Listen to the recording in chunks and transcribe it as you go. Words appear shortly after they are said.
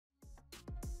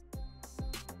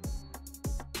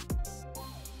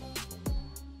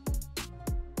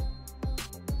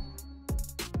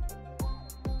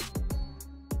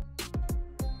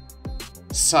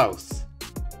South.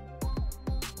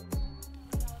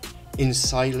 In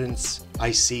silence,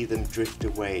 I see them drift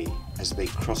away as they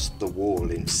cross the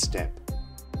wall in step.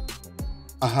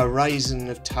 A horizon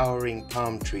of towering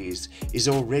palm trees is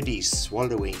already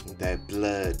swallowing their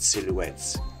blurred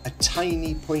silhouettes. A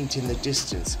tiny point in the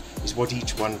distance is what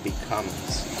each one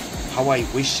becomes. How I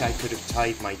wish I could have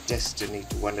tied my destiny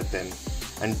to one of them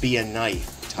and be a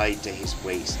knife tied to his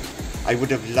waist. I would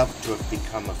have loved to have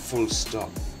become a full stop,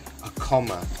 a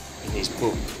comma in his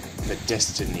book for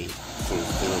destiny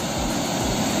fulfilled.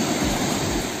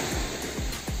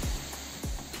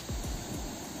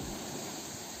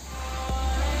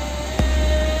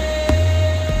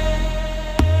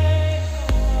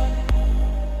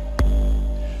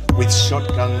 With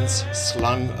shotguns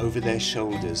slung over their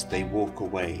shoulders, they walk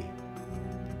away.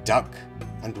 Duck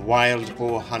and wild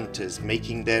boar hunters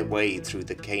making their way through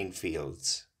the cane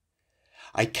fields.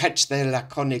 I catch their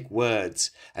laconic words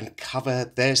and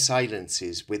cover their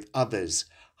silences with others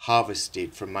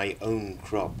harvested from my own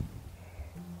crop.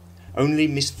 Only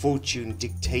misfortune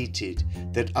dictated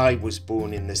that I was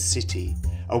born in the city,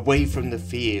 away from the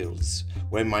fields,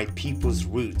 where my people's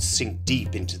roots sink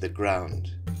deep into the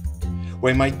ground,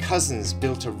 where my cousins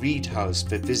built a reed house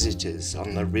for visitors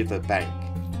on the river bank.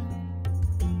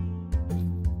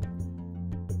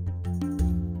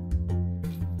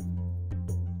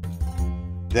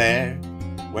 There,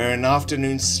 where an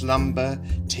afternoon slumber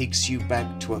takes you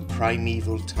back to a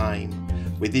primeval time,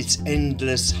 with its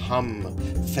endless hum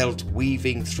felt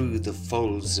weaving through the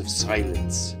folds of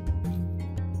silence.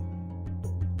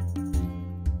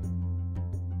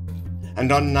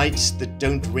 And on nights that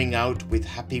don't ring out with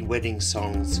happy wedding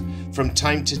songs, from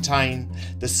time to time,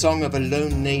 the song of a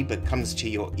lone neighbor comes to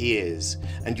your ears,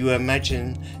 and you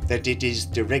imagine that it is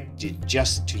directed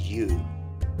just to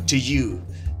you,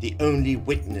 the only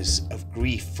witness of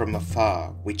grief from afar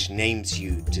which names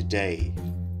you today.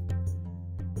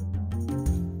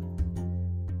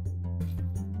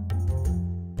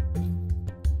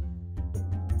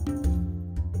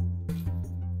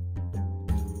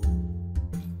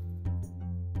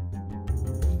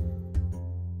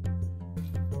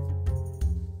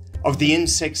 Of the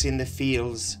insects in the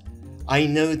fields, I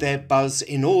know their buzz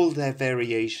in all their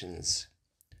variations.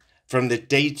 From the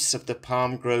dates of the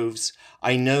palm groves,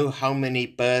 I know how many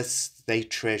births they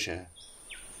treasure.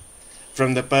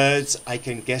 From the birds, I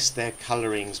can guess their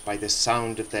colorings by the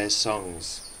sound of their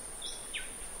songs.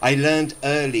 I learned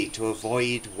early to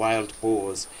avoid wild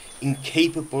boars,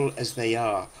 incapable as they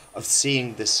are of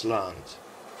seeing the slant.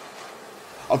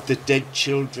 Of the dead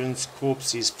children's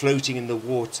corpses floating in the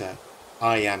water,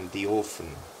 I am the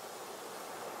orphan.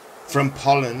 From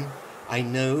pollen, I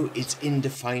know its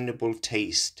indefinable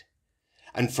taste,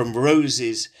 and from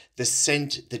roses, the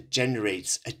scent that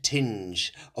generates a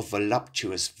tinge of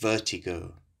voluptuous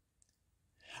vertigo.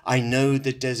 I know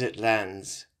the desert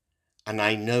lands, and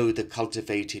I know the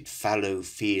cultivated fallow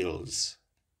fields.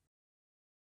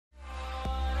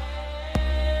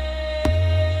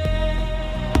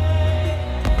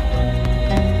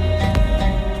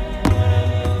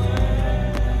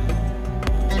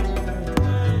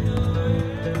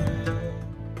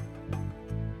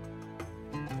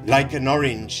 Like an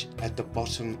orange at the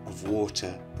bottom of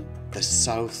water, the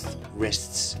South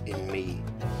rests in me.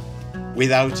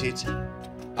 Without it,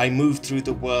 I move through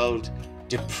the world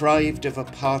deprived of a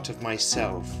part of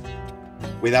myself,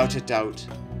 without a doubt,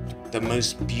 the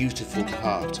most beautiful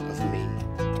part of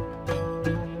me.